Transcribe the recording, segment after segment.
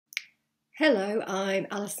Hello, I'm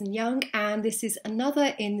Alison Young, and this is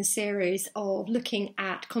another in the series of looking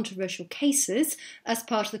at controversial cases as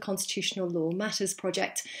part of the Constitutional Law Matters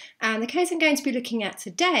project. And the case I'm going to be looking at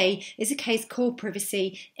today is a case called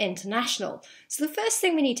Privacy International. So the first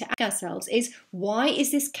thing we need to ask ourselves is, why is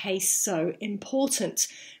this case so important?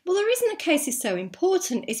 Well, the reason the case is so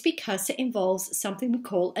important is because it involves something we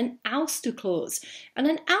call an ouster clause. And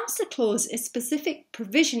an ouster clause is a specific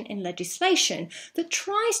provision in legislation that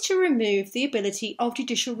tries to remove the ability of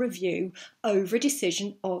judicial review over a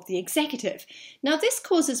decision of the executive. Now, this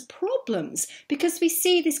causes problems because we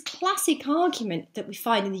see this classic argument that we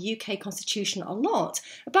find in the UK Constitution a lot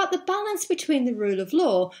about the balance between the rule of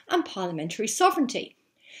law and parliamentary sovereignty.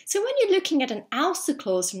 So when you're looking at an ouster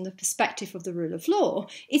clause from the perspective of the rule of law,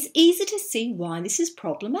 it's easy to see why this is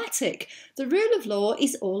problematic. The rule of law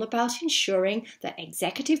is all about ensuring that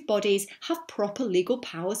executive bodies have proper legal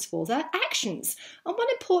powers for their actions. And one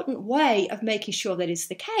important way of making sure that is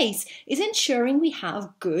the case is ensuring we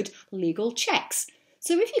have good legal checks.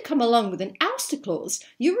 So if you come along with an ouster clause,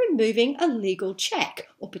 you're removing a legal check,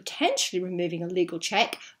 or potentially removing a legal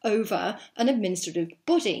check over an administrative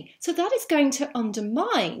body. So that is going to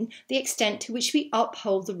undermine the extent to which we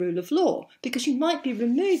uphold the rule of law, because you might be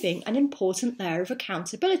removing an important layer of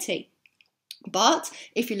accountability. But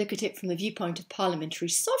if you look at it from the viewpoint of parliamentary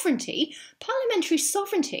sovereignty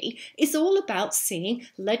is all about seeing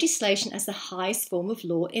legislation as the highest form of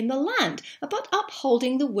law in the land, about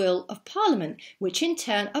upholding the will of Parliament, which in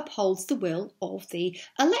turn upholds the will of the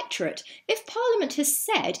electorate. If Parliament has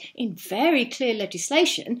said in very clear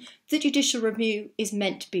legislation that judicial review is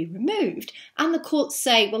meant to be removed, and the courts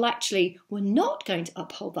say, well, actually, we're not going to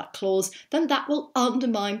uphold that clause, then that will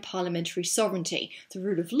undermine parliamentary sovereignty. The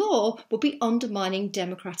rule of law will be undermining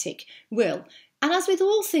democratic will. And as with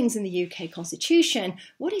all things in the UK Constitution,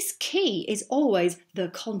 what is key is always the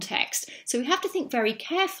context. So we have to think very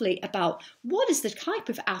carefully about what is the type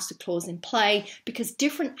of ouster clause in play, because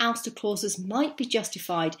different ouster clauses might be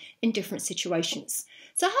justified in different situations.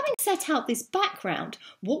 So having set out this background,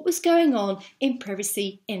 what was going on in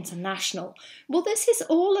Privacy International? Well, this is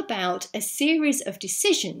all about a series of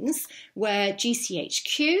decisions where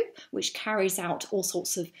GCHQ, which carries out all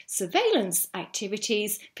sorts of surveillance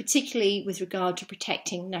activities, particularly with regard to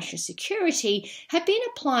protecting national security, had been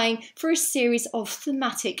applying for a series of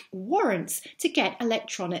thematic warrants to get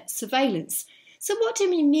electronic surveillance. So what do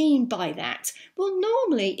we mean by that? Well,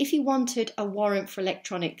 normally, if you wanted a warrant for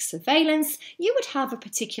electronic surveillance, you would have a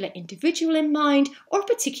particular individual in mind or a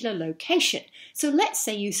particular location. So let's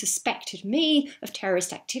say you suspected me of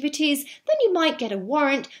terrorist activities, then you might get a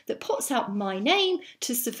warrant that puts out my name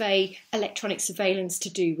to survey electronic surveillance to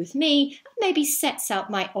do with me, and maybe sets out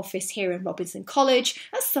my office here in Robinson College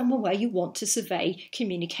as somewhere where you want to survey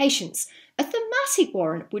communications. A thematic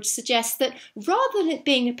warrant would suggest that rather than it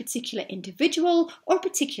being a particular individual or a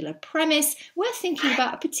particular premise, we're thinking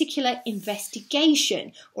about a particular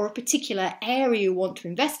investigation or a particular area you want to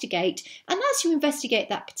investigate. And as you investigate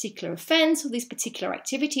that particular offence or these particular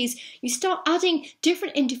activities, you start adding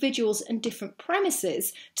different individuals and different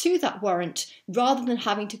premises to that warrant rather than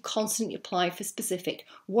having to constantly apply for specific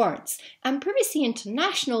warrants. And Privacy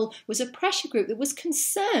International was a pressure group that was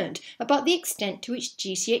concerned about the extent to which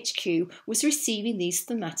GCHQ was receiving these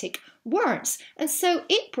thematic warrants. And so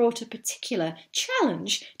it brought a particular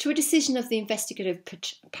challenge to a decision of the Investigative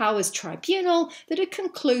Powers Tribunal that had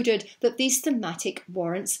concluded that these thematic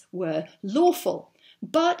warrants were lawful.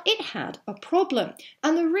 But it had a problem.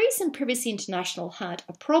 And the reason Privacy International had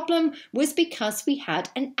a problem was because we had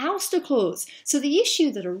an ouster clause. So the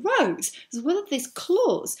issue that arose was whether this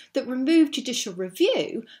clause that removed judicial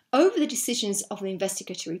review over the decisions of the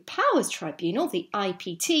Investigatory Powers Tribunal, the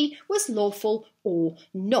IPT, was lawful or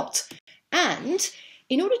not. And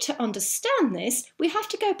in order to understand this, we have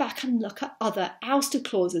to go back and look at other ouster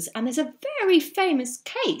clauses. And there's a very famous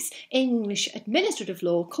case in English administrative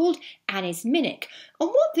law called Annis-Minnick. And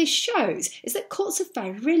what this shows is that courts are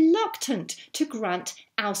very reluctant to grant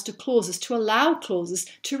ouster clauses, to allow clauses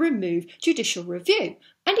to remove judicial review.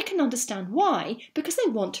 And you can understand why, because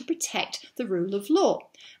they want to protect the rule of law.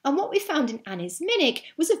 And what we found in Annis-Minnick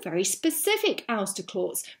was a very specific ouster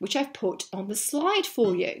clause, which I've put on the slide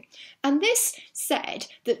for you. And this said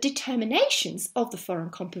that determinations of the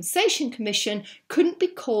Foreign Compensation Commission couldn't be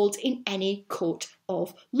called in any court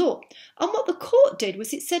of law. And what the court did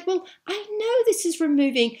was it said, well, I know this is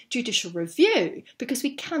removing judicial review because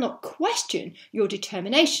we cannot question your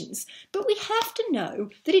determinations, but we have to know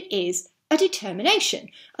that it is a determination.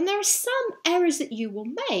 And there are some errors that you will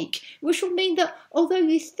make, which will mean that although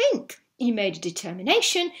you think you made a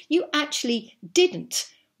determination, you actually didn't.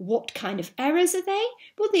 What kind of errors are they?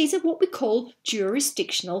 Well, these are what we call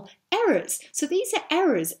jurisdictional errors. So these are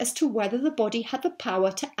errors as to whether the body had the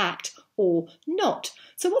power to act or not.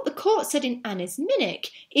 So what the court said in Anisminic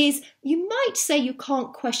is you might say you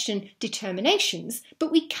can't question determinations,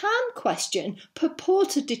 but we can question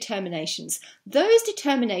purported determinations, those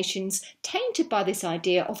determinations tainted by this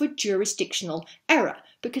idea of a jurisdictional error,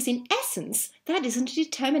 because in essence, that isn't a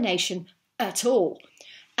determination at all.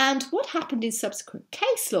 And what happened in subsequent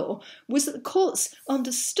case law was that the courts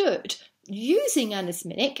understood, using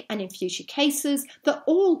Anisminic and in future cases, that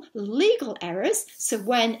all legal errors, so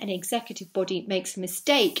when an executive body makes a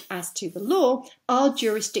mistake as to the law, are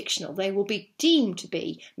jurisdictional. They will be deemed to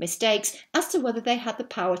be mistakes as to whether they had the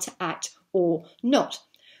power to act or not.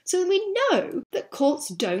 So we know that courts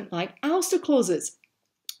don't like ouster clauses.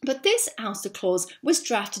 But this ouster clause was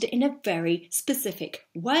drafted in a very specific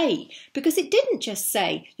way, because it didn't just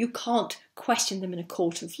say you can't question them in a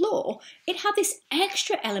court of law. It had this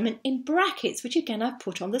extra element in brackets, which again I've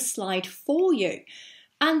put on the slide for you.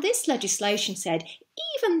 And this legislation said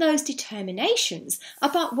even those determinations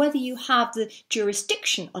about whether you have the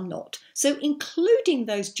jurisdiction or not, so including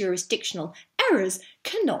those jurisdictional errors,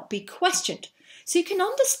 cannot be questioned. So you can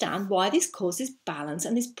understand why this causes balance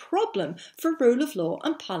and this problem for rule of law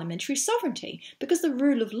and parliamentary sovereignty, because the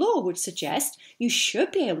rule of law would suggest you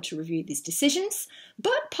should be able to review these decisions,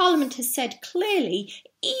 but Parliament has said clearly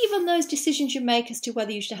even those decisions you make as to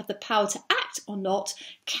whether you should have the power to act or not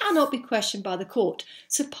cannot be questioned by the court.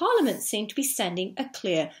 So Parliament seemed to be sending a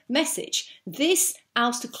clear message. This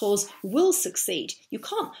ouster clause will succeed. You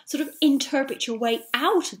can't sort of interpret your way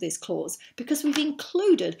out of this clause because we've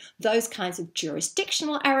included those kinds of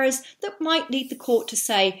jurisdictional errors that might lead the court to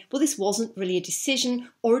say, well, this wasn't really a decision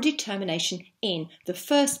or a determination in the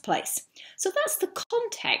first place. So that's the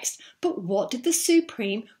context, but what did the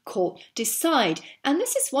Supreme Court decide? And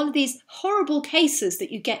this is one of these horrible cases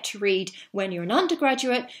that you get to read when you're an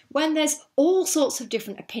undergraduate, when there's all sorts of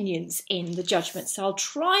different opinions in the judgment. So I'll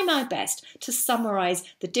try my best to summarise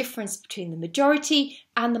the difference between the majority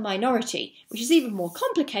and the minority, which is even more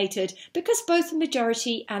complicated because both the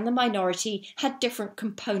majority and the minority had different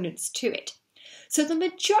components to it. So the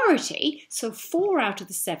majority, so 4 out of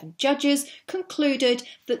the 7 judges, concluded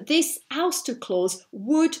that this ouster clause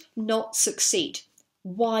would not succeed.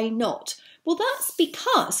 Why not? Well, that's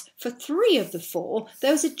because for 3 of the 4,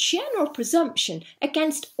 there was a general presumption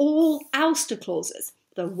against all ouster clauses.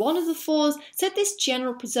 Though one of the 4 said this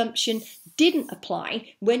general presumption didn't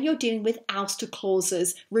apply when you're dealing with ouster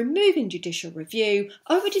clauses removing judicial review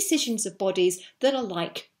over decisions of bodies that are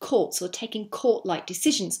like courts or taking court-like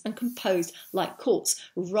decisions and composed like courts,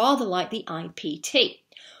 rather like the IPT.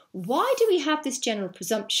 Why do we have this general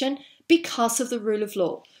presumption? Because of the rule of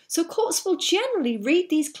law. So courts will generally read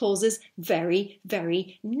these clauses very,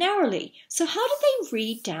 very narrowly. So how did they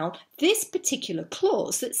read down this particular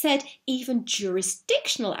clause that said even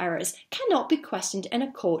jurisdictional errors cannot be questioned in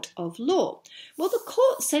a court of law? Well, the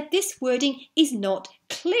court said this wording is not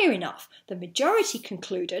clear enough. The majority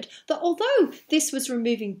concluded that although this was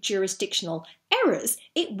removing jurisdictional errors,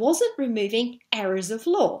 it wasn't removing errors of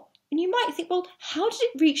law. And you might think, well, how did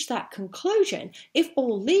it reach that conclusion if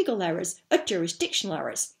all legal errors are jurisdictional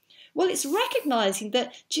errors? Well, it's recognising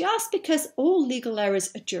that just because all legal errors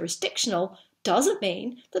are jurisdictional doesn't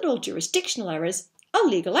mean that all jurisdictional errors are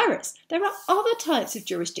legal errors. There are other types of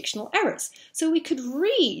jurisdictional errors. So we could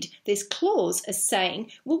read this clause as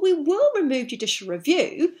saying, well, we will remove judicial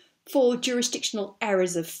review for jurisdictional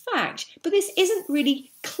errors of fact, but this isn't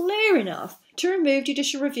really clear enough to remove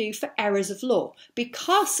judicial review for errors of law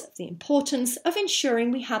because of the importance of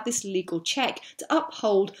ensuring we have this legal check to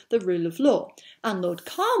uphold the rule of law. And Lord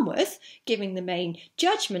Carnwath, giving the main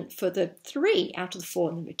judgment for the 3 out of the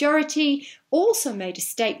 4 in the majority, also made a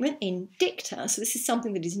statement in dicta, so this is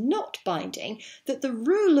something that is not binding, that the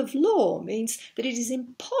rule of law means that it is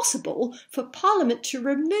impossible for Parliament to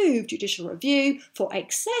remove judicial review for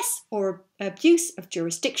excess or abuse of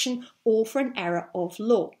jurisdiction or for an error of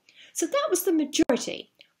law. So that was the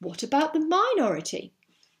majority. What about the minority?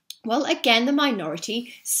 Well, again, the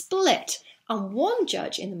minority split. And one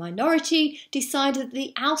judge in the minority decided that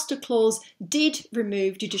the ouster clause did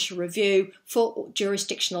remove judicial review for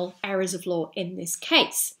jurisdictional errors of law in this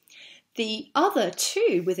case. The other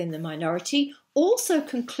 2 within the minority also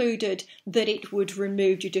concluded that it would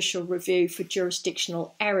remove judicial review for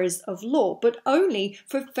jurisdictional errors of law, but only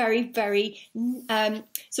for very, very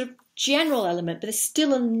sort of general element, but there's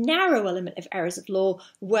still a narrow element of errors of law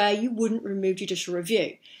where you wouldn't remove judicial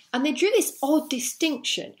review. And they drew this odd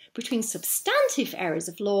distinction between substantive errors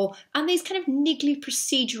of law and these kind of niggly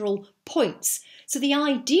procedural points. So the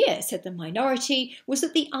idea, said the minority, was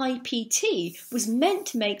that the IPT was meant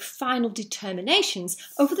to make final determinations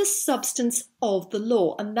over the substance of the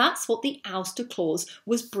law, and that's what the ouster clause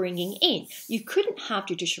was bringing in. You couldn't have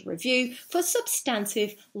judicial review for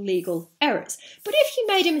substantive legal errors. But if you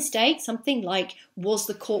made a mistake, something like was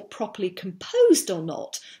the court properly composed or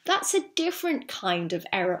not, that's a different kind of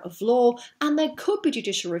error of law, and there could be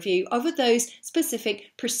judicial review over those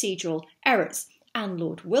specific procedural errors. And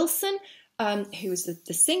Lord Wilson, who was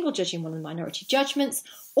the single judge in one of the minority judgments,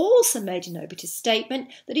 also made an obiter statement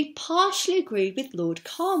that he partially agreed with Lord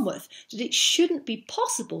Carnwath that it shouldn't be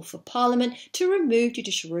possible for Parliament to remove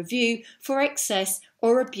judicial review for excess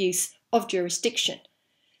or abuse of jurisdiction.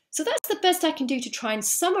 So that's the best I can do to try and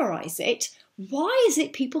summarise it. Why is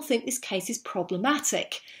it people think this case is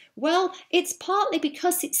problematic? Well, it's partly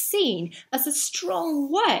because it's seen as a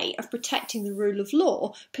strong way of protecting the rule of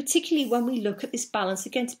law, particularly when we look at this balance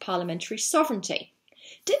against parliamentary sovereignty.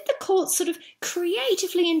 Did the court sort of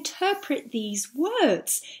creatively interpret these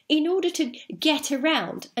words in order to get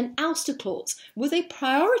around an ouster clause? Were they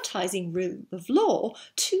prioritising rule of law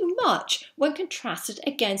too much when contrasted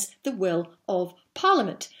against the will of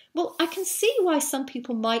Parliament? Well, I can see why some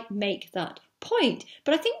people might make that point,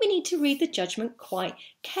 but I think we need to read the judgment quite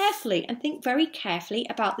carefully and think very carefully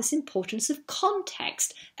about this importance of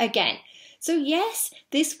context again. So yes,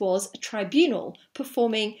 this was a tribunal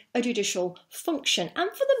performing a judicial function,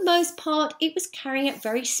 and for the most part it was carrying out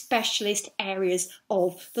very specialist areas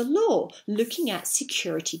of the law, looking at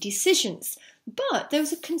security decisions. But there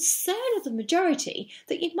was a concern of the majority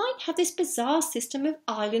that you might have this bizarre system of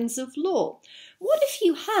islands of law. What if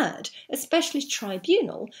you had a specialist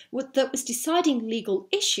tribunal that was deciding legal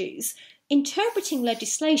issues, interpreting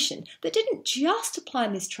legislation that didn't just apply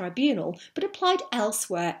in this tribunal but applied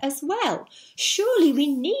elsewhere as well? Surely we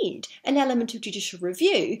need an element of judicial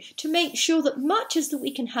review to make sure that much as that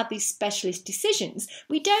we can have these specialist decisions,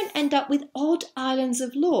 we don't end up with odd islands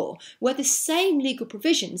of law where the same legal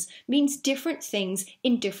provisions means different things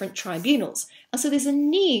in different tribunals. And so there's a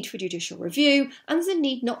need for judicial review, and there's a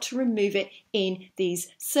need not to remove it in these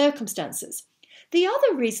circumstances. The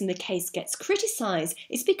other reason the case gets criticised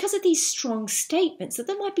is because of these strong statements that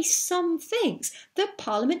there might be some things that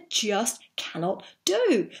Parliament just cannot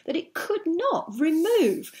do, that it could not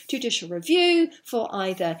remove judicial review for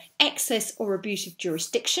either excess or abuse of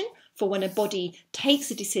jurisdiction, for when a body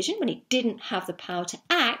takes a decision when it didn't have the power to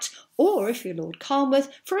act, or, if you're Lord Carnwath,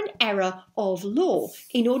 for an error of law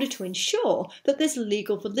in order to ensure that there's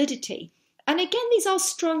legal validity. And again, these are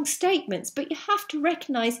strong statements, but you have to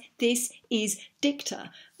recognise this is dicta.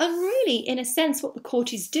 And really, in a sense, what the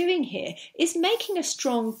court is doing here is making a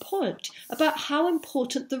strong point about how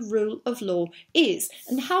important the rule of law is,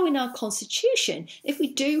 and how in our constitution, if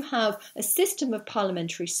we do have a system of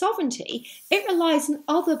parliamentary sovereignty, it relies on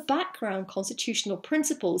other background constitutional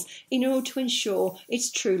principles in order to ensure its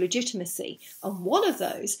true legitimacy. And one of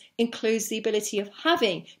those includes the ability of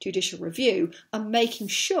having judicial review and making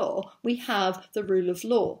sure we have the rule of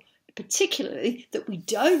law, particularly that we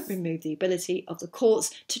don't remove the ability of the courts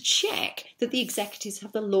to check that the executives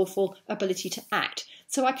have the lawful ability to act.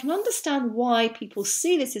 So I can understand why people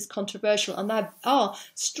see this as controversial, and there are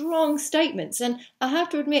strong statements. And I have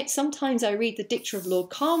to admit, sometimes I read the dicta of Lord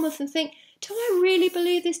Carnwath and think, do I really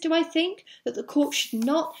believe this? Do I think that the court should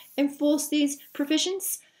not enforce these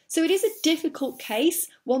provisions? So it is a difficult case,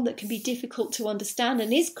 one that can be difficult to understand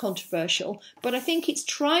and is controversial, but I think it's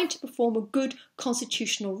trying to perform a good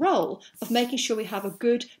constitutional role of making sure we have a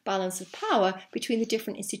good balance of power between the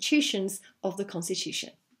different institutions of the Constitution.